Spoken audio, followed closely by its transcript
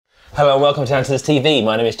Hello and welcome to Andertons TV.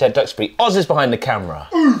 My name is Ted Duxbury. Oz is behind the camera.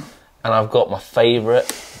 And I've got my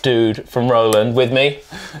favourite dude from Roland with me.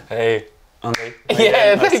 Hey, Andy.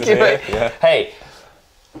 Yeah, thank you. Yeah. Hey,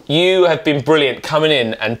 you have been brilliant coming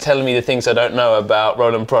in and telling me the things I don't know about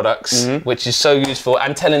Roland products, which is so useful,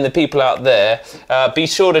 and telling the people out there. Be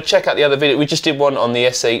sure to check out the other video. We just did one on the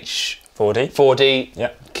SH-101.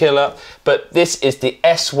 Yeah. Killer. But this is the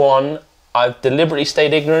S1. I've deliberately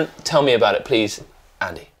stayed ignorant. Tell me about it, please,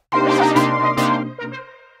 Andy.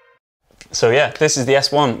 So yeah, this is the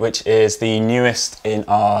S1, which is the newest in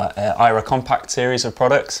our AIRA compact series of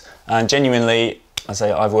products. And genuinely, I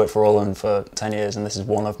say I've worked for Roland for 10 years, and this is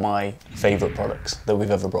one of my favourite products that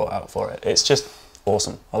we've ever brought out for it. It's just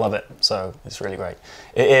awesome. I love it. So it's really great.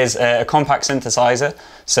 It is a compact synthesizer.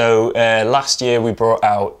 So last year we brought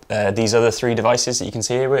out these other three devices that you can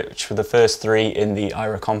see here, which were the first three in the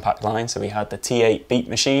AIRA compact line. So we had the T8 beat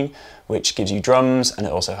machine, which gives you drums, and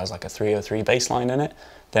it also has like a 303 bass line in it.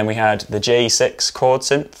 Then we had the J6 chord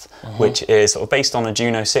synth, which is sort of based on a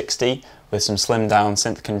Juno 60 with some slimmed down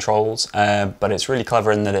synth controls, but it's really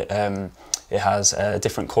clever in that it has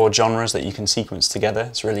different chord genres that you can sequence together.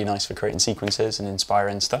 It's really nice for creating sequences and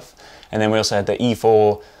inspiring stuff. And then we also had the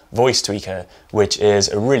E4 voice tweaker, which is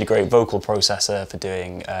a really great vocal processor for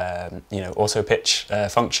doing auto pitch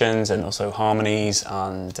functions and also harmonies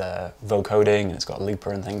and vocoding, and it's got a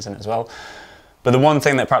looper and things in it as well. But the one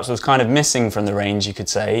thing that perhaps was kind of missing from the range, you could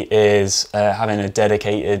say, is having a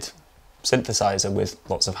dedicated synthesizer with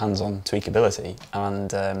lots of hands-on tweakability, and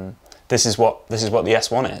this is what the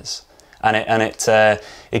S1 is. And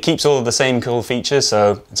it keeps all of the same cool features,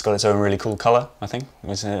 so it's got its own really cool colour, I think.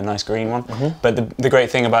 It's a nice green one. But the great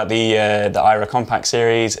thing about the AIRA Compact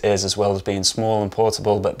series is, as well as being small and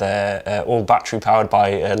portable, but they're all battery powered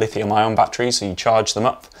by lithium-ion batteries, so you charge them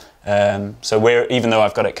up. So even though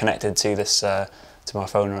I've got it connected to this to my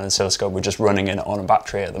phone or an oscilloscope, we're just running it on a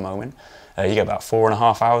battery at the moment. You get about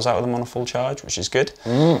 4.5 hours out of them on a full charge, which is good.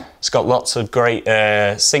 It's got lots of great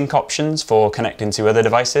sync options for connecting to other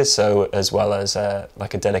devices, so as well as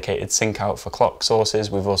like a dedicated sync out for clock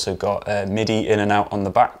sources. We've also got MIDI in and out on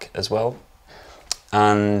the back as well.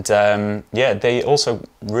 And yeah, they also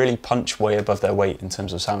really punch way above their weight in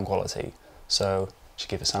terms of sound quality. So should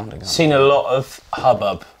give a sound example. Seen a lot of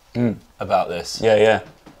hubbub about this. Yeah, yeah.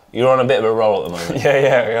 You're on a bit of a roll at the moment.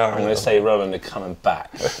 Yeah, we are. I'm going to say Roland are coming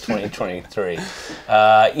back, 2023.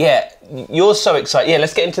 Yeah, you're so excited. Yeah,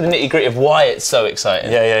 let's get into the nitty gritty of why it's so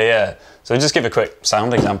exciting. Yeah. So just give a quick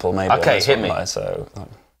sound example, maybe. Okay, hit me. So.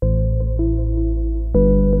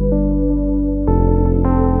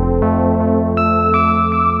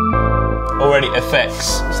 Already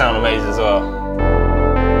effects sound amazing as well.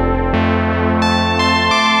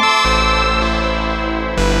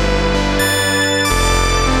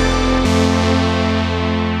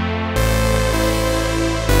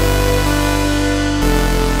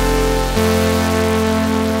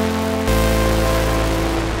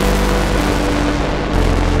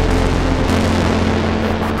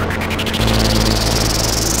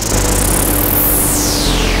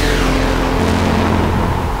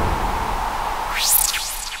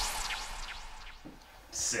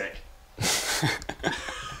 Sick.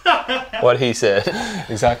 What he said.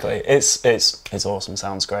 Exactly. It's awesome.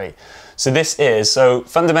 Sounds great. So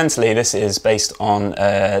fundamentally this is based on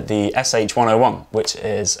the SH-101, which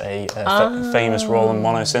is a famous Roland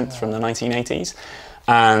monosynth from the 1980s,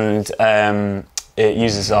 and it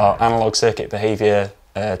uses our analog circuit behavior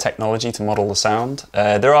technology to model the sound.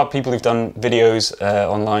 There are people who've done videos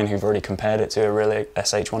online who've already compared it to a real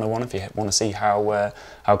SH-101 if you want to see how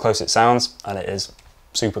close it sounds, and it is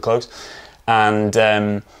super close.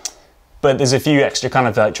 And but there's a few extra kind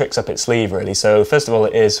of like tricks up its sleeve, really. So first of all,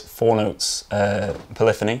 it is 4 notes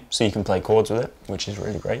polyphony, so you can play chords with it, which is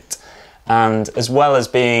really great. And as well as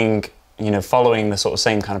being, following the sort of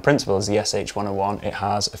same kind of principle as the SH-101, it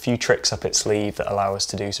has a few tricks up its sleeve that allow us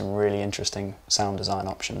to do some really interesting sound design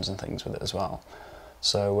options and things with it as well.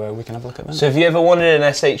 So we can have a look at that. So if you ever wanted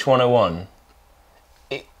an SH-101,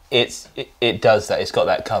 it does that. It's got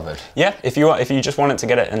that covered. Yeah, if you just wanted to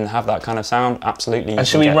get it and have that kind of sound, absolutely. And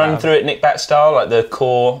should we run through it Nick Bat style, like the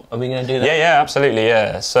core? Are we going to do that? Yeah, absolutely.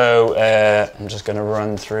 Yeah. So I'm just going to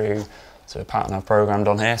run through a pattern I've programmed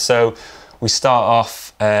on here. So we start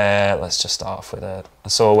off. Let's just start off with a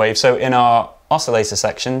saw wave. So in our oscillator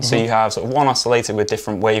section, so you have sort of one oscillator with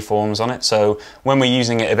different waveforms on it. So when we're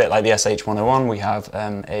using it a bit like the SH-101, we have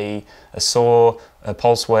a saw, a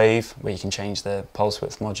pulse wave where you can change the pulse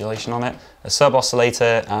width modulation on it, a sub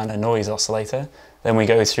oscillator and a noise oscillator. Then we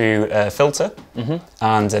go through a filter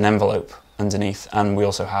and an envelope. underneath, and we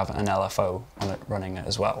also have an LFO on it running it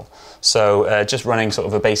as well. So just running sort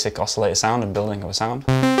of a basic oscillator sound and building up a sound.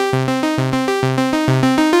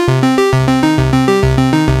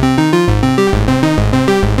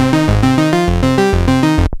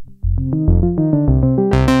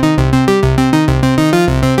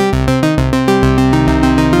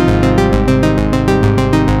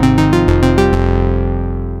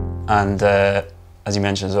 And as you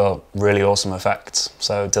mentioned as well, really awesome effects.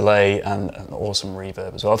 So delay and an awesome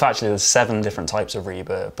reverb as well. Actually, there's 7 different types of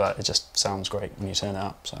reverb, but it just sounds great when you turn it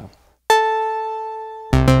up. So.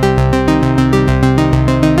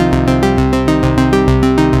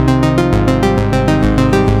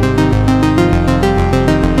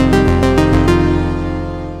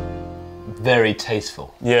 Very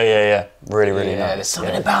tasteful. Yeah. Really nice. There's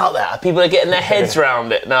something about that. People are getting their heads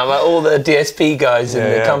around it now. Like all the DSP guys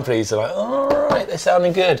in the companies are like, oh, all right, they're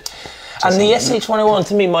sounding good. And the SH-101,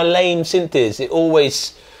 to me, my lame synth is, it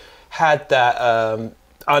always had that,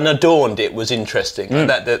 unadorned, it was interesting.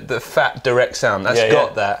 That the fat, direct sound, that's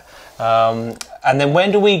got that. And then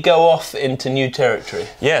when do we go off into new territory?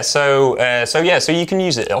 Yeah, so you can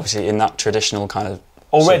use it, obviously, in that traditional kind of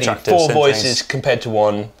already 4 voices compared to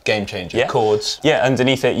 1, game changer, chords. Yeah,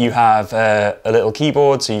 underneath it you have a little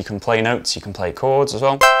keyboard, so you can play notes, you can play chords as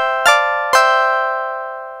well.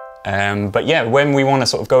 But yeah, when we want to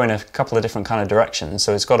sort of go in a couple of different kind of directions,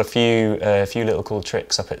 so it's got a few little cool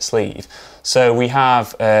tricks up its sleeve. So we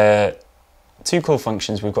have 2 cool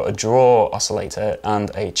functions. We've got a draw oscillator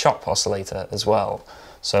and a chop oscillator as well.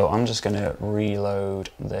 So I'm just going to reload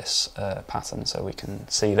this pattern so we can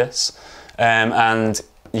see this. And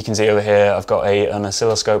you can see over here I've got an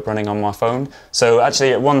oscilloscope running on my phone. So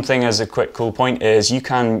actually one thing as a quick cool point is you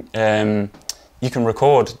can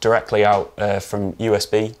record directly out from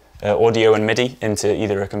USB audio and MIDI into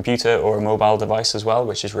either a computer or a mobile device as well,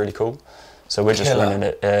 which is really cool. So we're just running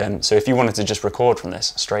it. So if you wanted to just record from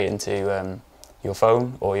this straight into your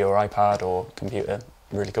phone or your iPad or computer,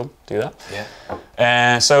 really cool, do that.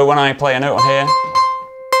 Yeah. So when I play a note on here,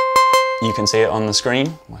 you can see it on the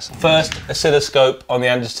screen. First oscilloscope on the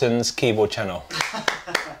Andertons keyboard channel.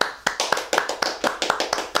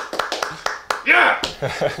 Yeah!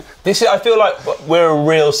 I feel like we're a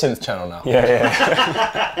real synth channel now.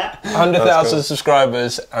 Yeah. 100,000 cool.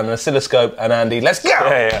 Subscribers and an oscilloscope and Andy, let's go!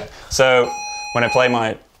 Yeah. So when I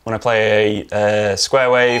play a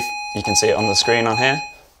square wave, you can see it on the screen on here.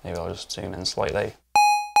 Maybe I'll just zoom in slightly.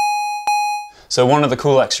 So one of the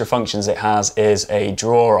cool extra functions it has is a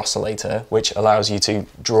draw oscillator, which allows you to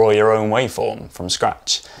draw your own waveform from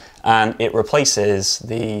scratch. And it replaces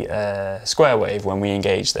the square wave when we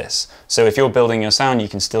engage this. So if you're building your sound, you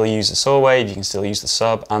can still use the saw wave, you can still use the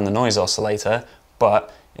sub and the noise oscillator,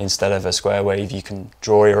 but instead of a square wave, you can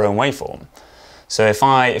draw your own waveform. So if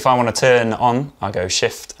I want to turn on, I go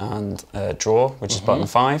Shift and Draw, which is button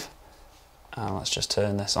 5. Let's just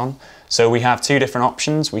turn this on. So we have 2 different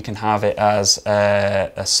options. We can have it as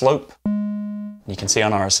a slope. You can see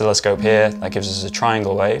on our oscilloscope here, that gives us a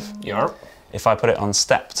triangle wave. Yep. If I put it on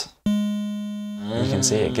stepped, you can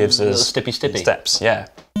see it gives us stippy. steps, yeah.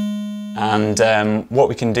 And what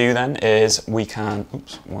we can do then is we can,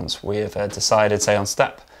 once we have decided, say on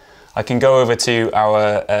step, I can go over to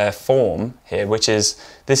our form here,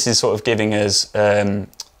 this is sort of giving us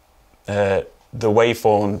the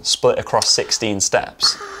waveform split across 16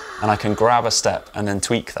 steps, and I can grab a step and then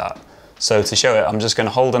tweak that. So to show it, I'm just going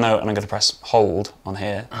to hold a note and I'm going to press hold on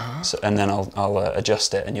here, and then I'll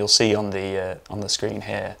adjust it, and you'll see on the screen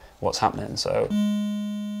here what's happening. So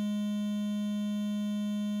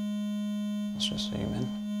let's just zoom in.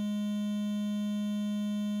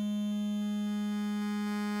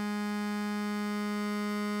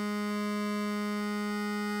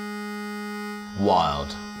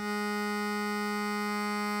 Wild.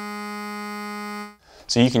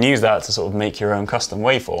 So you can use that to sort of make your own custom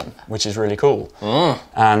waveform, which is really cool.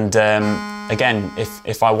 And again,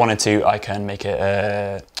 if I wanted to, I can make it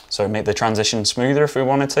make the transition smoother if we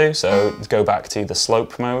wanted to. So go back to the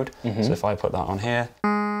slope mode. So if I put that on here,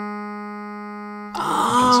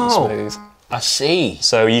 smooth. I see.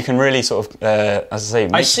 So you can really sort of, as I say,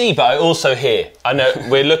 I see, but I also hear. I know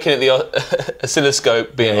we're looking at the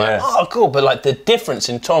oscilloscope, being like, oh, cool, but like the difference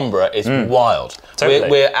in timbre is wild. Totally.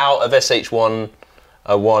 We're out of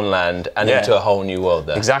SH-101 land and into a whole new world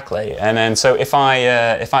there. Exactly. And then so if I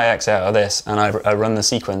exit out of this and I run the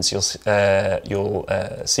sequence, you'll see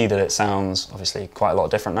that it sounds obviously quite a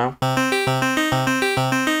lot different now.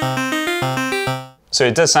 So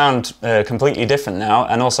it does sound completely different now,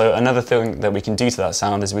 and also another thing that we can do to that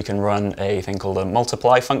sound is we can run a thing called a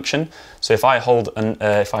multiply function. So if I hold,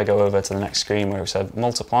 if I go over to the next screen where we said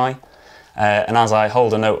multiply, And as I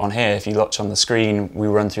hold a note on here, if you watch on the screen, we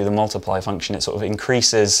run through the multiply function. It sort of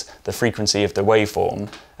increases the frequency of the waveform,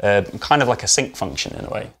 kind of like a sync function in a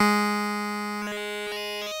way.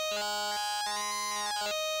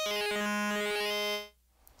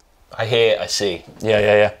 I hear, I see.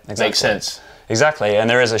 Yeah, exactly. Makes sense. Exactly, and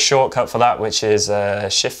there is a shortcut for that, which is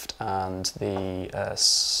shift and the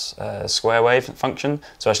square wave function.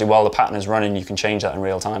 So actually, while the pattern is running, you can change that in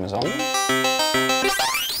real time as well.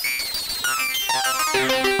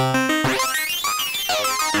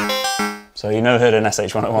 So you never heard an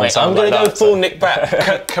SH-101 Mate, sound I'm going to like go that, full so. Nick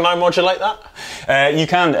back. Can I modulate that? You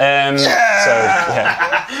can. So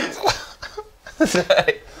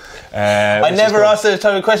yeah. I never asked those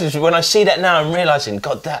type of questions. When I see that now, I'm realising,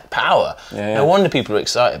 God, that power. Yeah. No wonder people are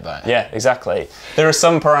excited by it. Yeah, exactly. There are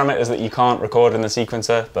some parameters that you can't record in the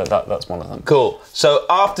sequencer, but that's one of them. Cool. So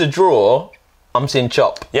after draw, I'm seeing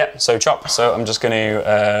chop. Yeah, so chop. So I'm just going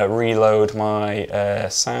to reload my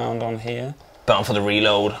sound on here. Button for the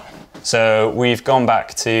reload. So we've gone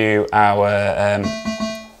back to our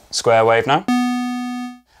square wave now.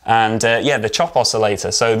 And yeah, the chop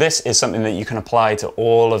oscillator. So this is something that you can apply to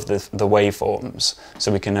all of the waveforms.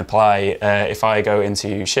 So we can apply, if I go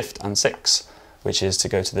into shift and 6, which is to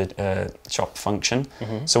go to the chop function.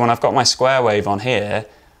 So when I've got my square wave on here,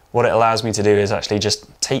 what it allows me to do is actually just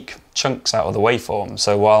take chunks out of the waveform.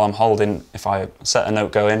 So while I'm holding, if I set a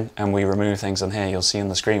note going and we remove things on here, you'll see on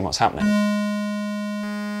the screen what's happening.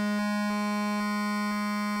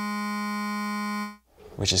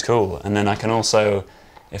 Which is cool. And then I can also,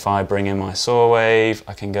 if I bring in my saw wave,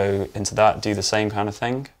 I can go into that, do the same kind of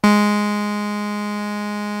thing.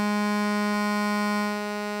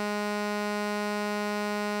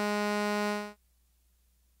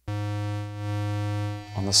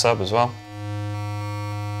 On the sub as well.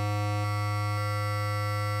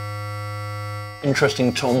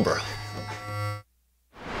 Interesting timbre.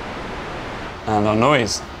 And on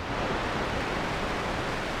noise.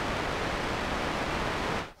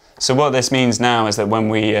 So what this means now is that when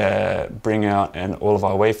we bring out all of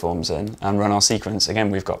our waveforms in and run our sequence,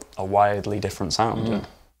 again, we've got a wildly different sound.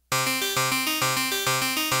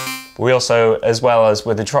 We also, as well as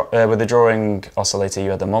with the drawing oscillator,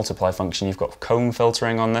 you had the multiply function, you've got comb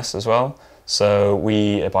filtering on this as well. So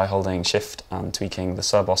we, by holding shift and tweaking the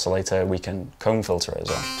sub oscillator, we can comb filter it as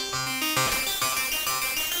well.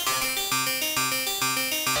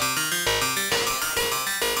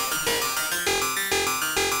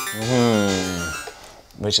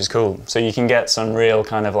 Which is cool. So you can get some real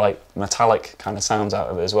kind of like metallic kind of sounds out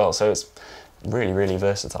of it as well. So it's really, really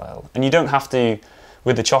versatile. And you don't have to,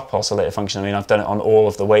 with the chop oscillator function, I mean, I've done it on all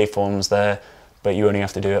of the waveforms there, but you only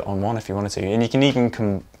have to do it on one if you wanted to. And you can even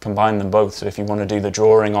combine them both. So if you want to do the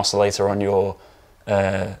drawing oscillator on your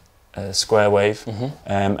square wave,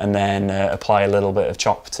 and then apply a little bit of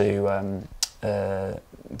chop to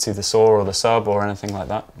the saw or the sub or anything like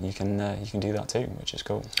that, you can do that too, which is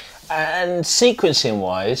cool. And sequencing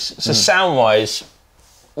wise, so sound wise,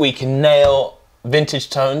 we can nail vintage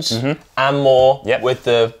tones and more with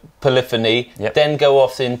the polyphony, then go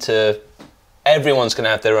off into everyone's going to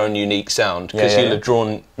have their own unique sound because you'll have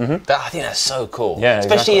drawn that. I think that's so cool. Yeah,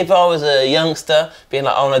 especially if I was a youngster being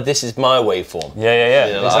like, oh no, this is my waveform. You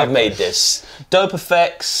know, like, I've made this. Dope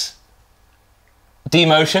effects,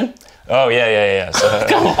 demotion. Oh yeah. So,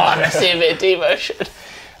 come on, let's see a bit of demotion.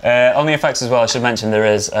 On the effects as well, I should mention there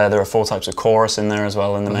are 4 types of chorus in there as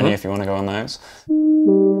well in the menu if you want to go on those.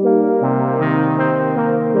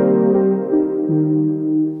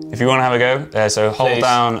 If you want to have a go, so hold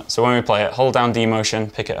down, so when we play it, hold down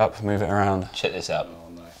demotion, pick it up, move it around. Check this out.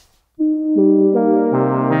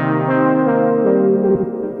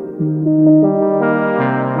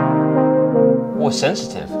 Oh, it's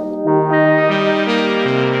sensitive.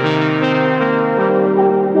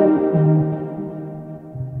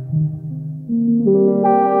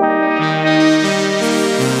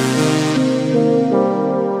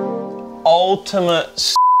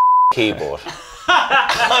 Ultimate keyboard.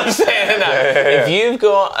 I'm saying that. If you've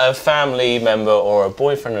got a family member or a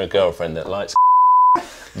boyfriend or a girlfriend that likes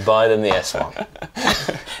buy them the S1.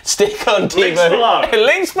 Stick on Links below.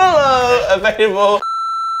 Links below. Available.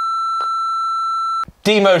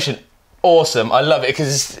 Demotion. Awesome. I love it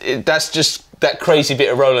because that's just that crazy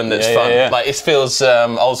bit of Roland that's fun. Like it feels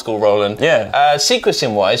old school Roland.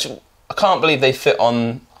 Sequencing wise, I can't believe they fit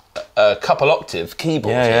on a couple octave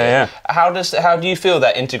keyboard. How do you feel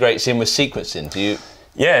that integrates in with sequencing? Do you?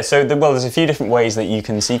 Yeah, so there's a few different ways that you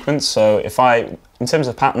can sequence. So in terms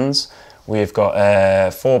of patterns, we've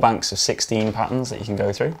got 4 banks of 16 patterns that you can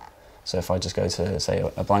go through. So if I just go to say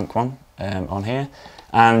a blank one on here,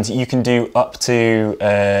 and you can do up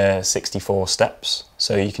to 64 steps.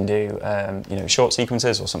 So you can do you know, short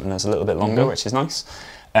sequences or something that's a little bit longer, which is nice.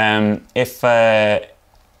 And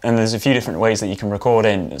there's a few different ways that you can record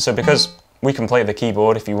in. So because we can play the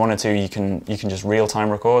keyboard, if you wanted to, you can just real-time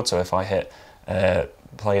record. So if I hit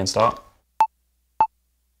play and start.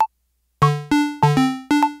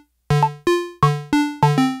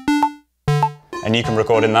 And you can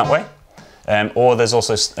record in that way. Or there's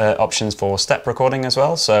also options for step recording as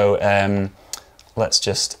well. So let's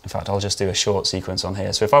just, in fact, I'll just do a short sequence on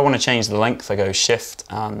here. So if I want to change the length, I go Shift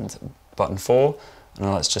and button 4, and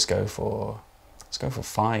then let's just go for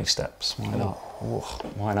 5 steps. Why not? Ooh,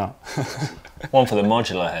 why not? One for the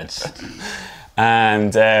modular heads.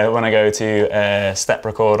 And when I go to step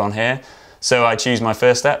record on here, so I choose my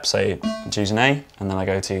first step, so I choose an A, and then I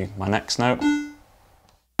go to my next note.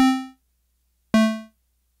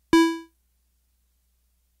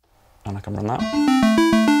 And I can run that.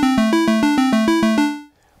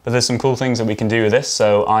 But there's some cool things that we can do with this.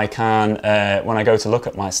 So I can, when I go to look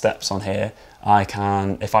at my steps on here, I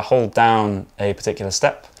can, if I hold down a particular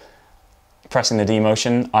step, pressing the D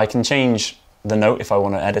motion, I can change the note if I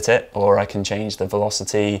want to edit it, or I can change the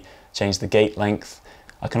velocity, change the gate length.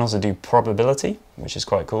 I can also do probability, which is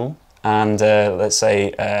quite cool. And let's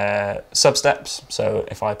say sub-steps. So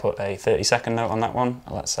if I put a 30-second note on that one,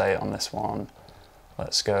 let's say on this one,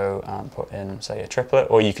 let's go and put in, say, a triplet,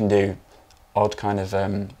 or you can do odd kind of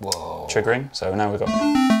triggering. So now we've got...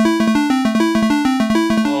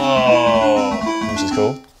 Whoa. Which is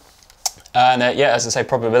cool. And yeah, as I say,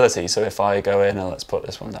 probability. So if I go in and let's put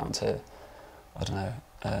this one down to, I don't know,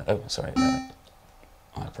 oh, sorry,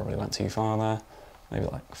 I probably went too far there. Maybe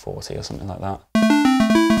like 40 or something like that.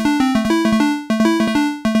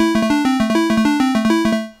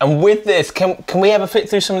 And with this, can we have a flick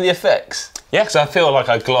through some of the effects? Yeah. Because I feel like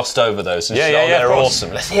I glossed over those. And yeah, they're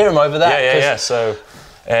awesome. Let's hear them over that.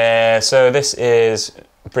 Yeah. So this is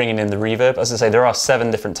bringing in the reverb. As I say, there are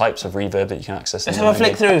 7 different types of reverb that you can access. Let's have a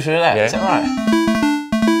flick through that. Yeah. Is that right?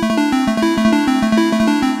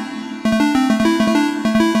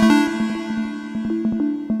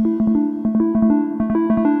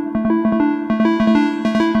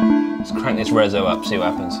 Let's crank this reso up, see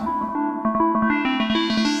what happens.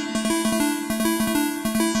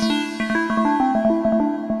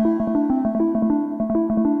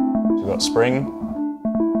 We've got spring,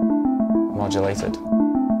 modulated.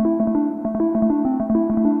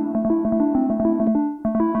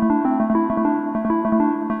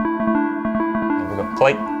 And we've got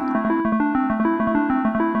plate.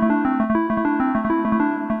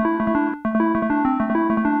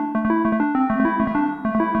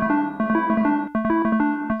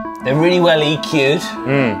 They're really well EQ'd.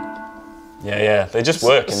 Yeah, they just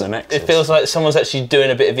work in the mix. It feels like someone's actually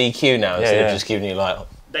doing a bit of EQ now instead of just giving you like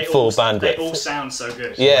full bandwidth. They all sound so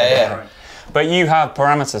good. Yeah. But you have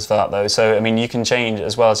parameters for that though, so I mean you can change,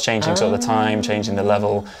 as well as changing sort of the time, changing the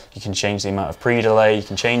level, you can change the amount of pre-delay, you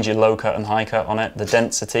can change your low cut and high cut on it, the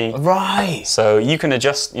density. Right. So you can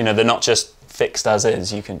adjust, you know, they're not just fixed as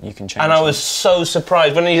is, you can change. And I was so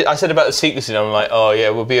surprised when I said about the sequencing, I'm like, oh yeah,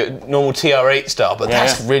 we'll be a normal TR8 style, but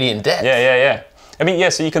that's really in depth. Yeah. I mean, yeah,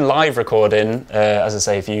 so you can live record in, as I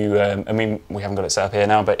say, if you, I mean, we haven't got it set up here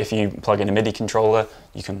now, but if you plug in a MIDI controller,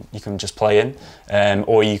 you can just play in,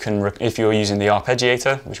 or you can, if you're using the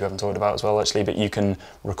arpeggiator, which we haven't talked about as well actually, but you can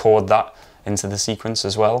record that into the sequence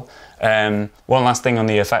as well. One last thing on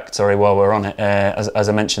the effect, sorry, while we're on it, as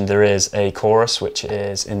I mentioned, there is a chorus which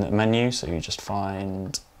is in the menu, so you just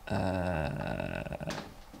find, where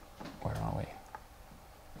are we?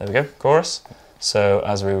 There we go, chorus. So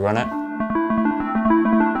as we run it,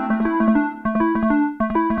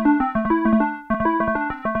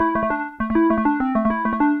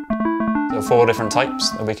 so 4 different types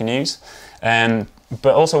that we can use.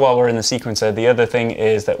 But also while we're in the sequencer, the other thing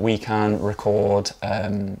is that we can record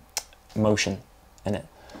motion in it.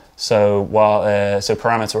 So so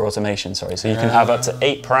parameter automation, sorry. So you can have up to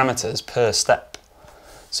 8 parameters per step.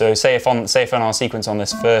 So say if on our sequence on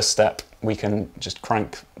this first step, we can just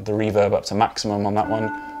crank the reverb up to maximum on that one,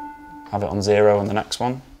 have it on 0 on the next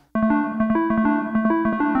one.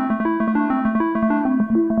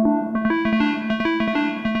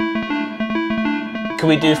 Can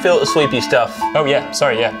we do filter sweepy stuff? Oh yeah,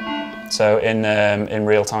 sorry, yeah. So in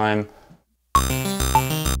real time.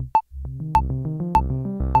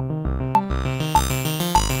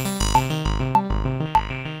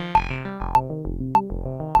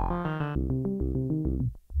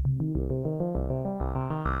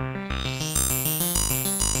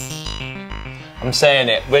 I'm saying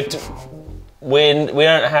it. We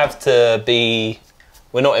don't have to be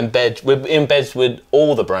we're not in bed. We're in beds with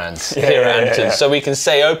all the brands here at Andertons, so we can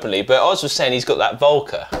say openly. But Oz was saying he's got that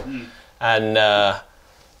Volca, and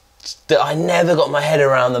I never got my head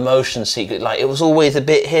around the motion secret. Like, it was always a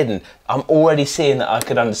bit hidden. I'm already seeing that I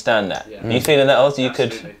could understand that. Are you feeling that, Oz? You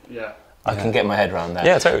Absolutely. could. Yeah. I can get my head around that.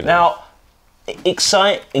 Yeah, totally. Now,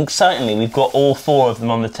 excitingly, we've got all 4 of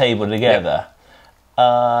them on the table together.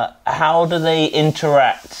 How do they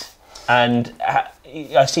interact? And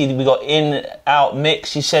I see we got in, out,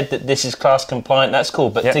 mix. You said that this is class compliant. That's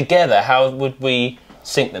cool. But together, how would we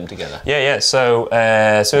sync them together? Yeah. So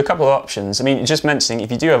a couple of options. I mean, just mentioning,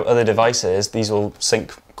 if you do have other devices, these will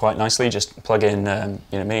sync quite nicely. Just plug in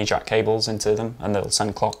mini jack cables into them, and they'll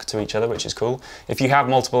send clock to each other, which is cool. If you have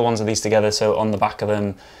multiple ones of these together, so on the back of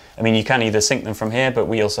them, I mean, you can either sync them from here, but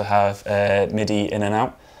we also have MIDI in and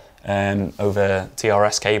out over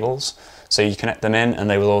TRS cables. So you connect them in and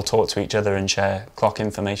they will all talk to each other and share clock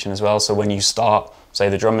information as well. So when you start, say,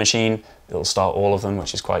 the drum machine, it'll start all of them,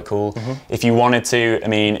 which is quite cool. If you wanted to, I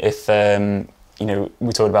mean, if,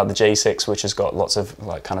 we talked about the J6, which has got lots of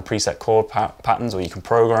like kind of preset chord patterns, or you can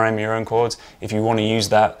program your own chords. If you want to use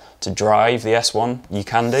that to drive the S1, you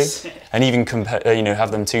can do. And even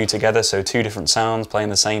have them 2 together, so 2 different sounds playing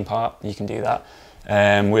the same part, you can do that.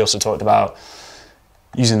 We also talked about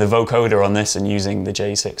using the vocoder on this and using the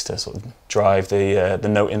J6 to sort of drive the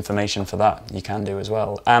note information for that, you can do as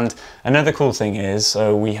well. And another cool thing is,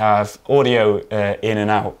 we have audio in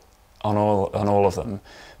and out on all of them,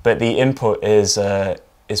 but the input is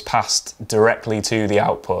passed directly to the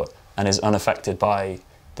output and is unaffected by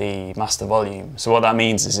the master volume. So what that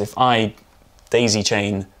means is, if I daisy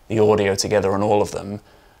chain the audio together on all of them,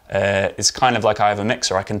 it's kind of like I have a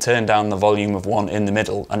mixer. I can turn down the volume of one in the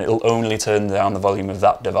middle and it'll only turn down the volume of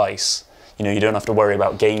that device. You don't have to worry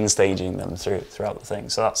about gain staging them throughout the thing.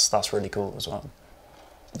 So that's really cool as well.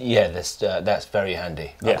 Yeah, that's very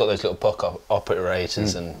handy. I've got those little POC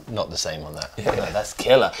operators and not the same on that. Yeah, that's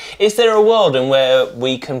killer. Is there a world in where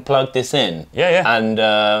we can plug this in? And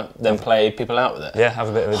then play people out with it? Yeah, have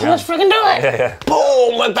a bit of a jam. Let's freaking do it!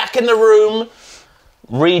 Boom! We're back in the room.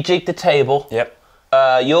 Rejig the table.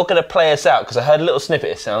 You're going to play us out, because I heard a little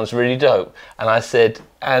snippet. It sounds really dope. And I said,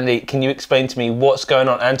 Andy, can you explain to me what's going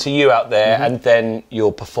on, and to you out there, and then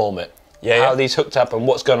you'll perform it. How are these hooked up and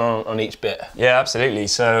what's going on each bit? Yeah, absolutely.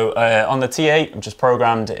 So on the T8, I've just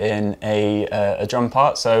programmed in a drum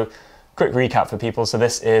part. So quick recap for people. So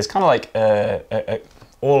this is kind of like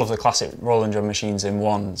all of the classic Roland drum machines in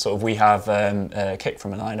one. Sort of, we have a kick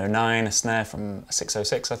from a 909, a snare from a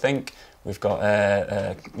 606, I think. We've got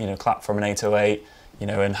a clap from an 808.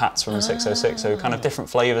 And hats from a 606, so kind of different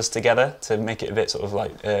flavours together to make it a bit sort of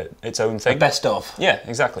like its own thing. A best of. Yeah,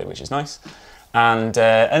 exactly, which is nice. And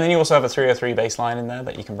then you also have a 303 bass line in there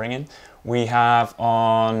that you can bring in. We have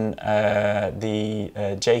on the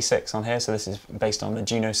J6 on here, so this is based on the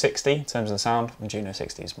Juno 60 in terms of the sound. The Juno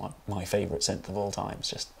 60 is my favourite synth of all time, it's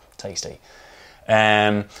just tasty.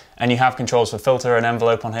 And you have controls for filter and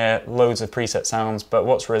envelope on here, loads of preset sounds, but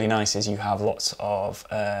what's really nice is you have lots of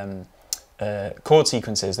chord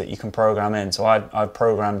sequences that you can program in. So I've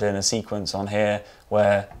programmed in a sequence on here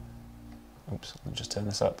where, oops, let me just turn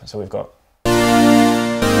this up. So we've got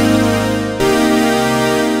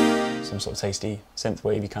some sort of tasty synth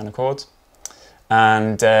wavy kind of chords.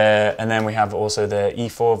 And then we have also the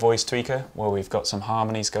E4 voice tweaker where we've got some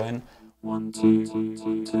harmonies going. 1,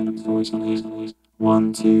 2, turn up the voice on here.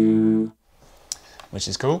 1, 2, which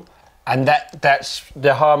is cool. And that's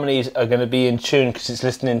the harmonies are going to be in tune because it's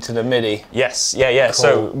listening to the MIDI. Yes, yeah. Cool.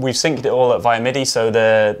 So we've synced it all up via MIDI. So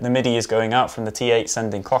the MIDI is going out from the T8,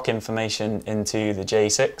 sending clock information into the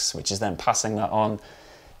J6, which is then passing that on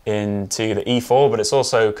into the E4. But it's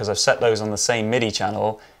also, because I've set those on the same MIDI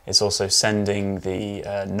channel, it's also sending the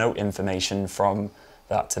note information from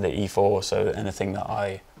that to the E4. So anything that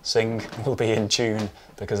I sing will be in tune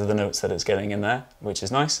because of the notes that it's getting in there, which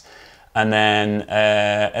is nice. And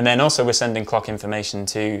then also we're sending clock information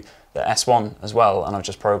to the S1 as well, and I've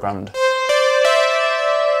just programmed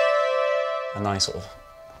a nice sort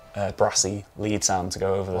of brassy lead sound to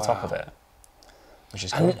go over the top of it, which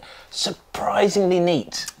is cool. And surprisingly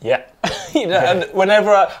neat. Yeah. And whenever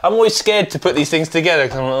I'm always scared to put these things together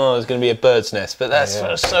because I'm like, oh, there's going to be a bird's nest, but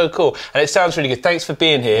that's so cool. And it sounds really good. Thanks for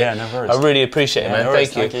being here. Yeah, no worries. I really appreciate it, man. No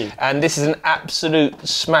worries, thank you. Thank you. And this is an absolute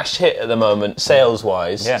smash hit at the moment,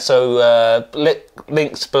 sales-wise. Yeah. So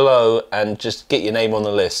links below and just get your name on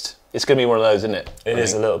the list. It's going to be one of those, isn't it? It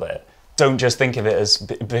is a little bit. don't just think of it as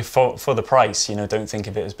for the price, you know, don't think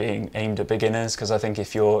of it as being aimed at beginners, because I think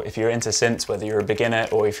if you're into synths, whether you're a beginner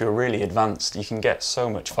or if you're really advanced, you can get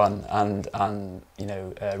so much fun and you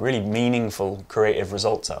know, really meaningful creative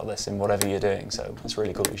results out of this in whatever you're doing. So it's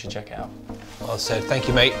really cool. You should check it out. Well said. Thank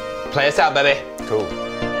you, mate. Play us out, baby. Cool.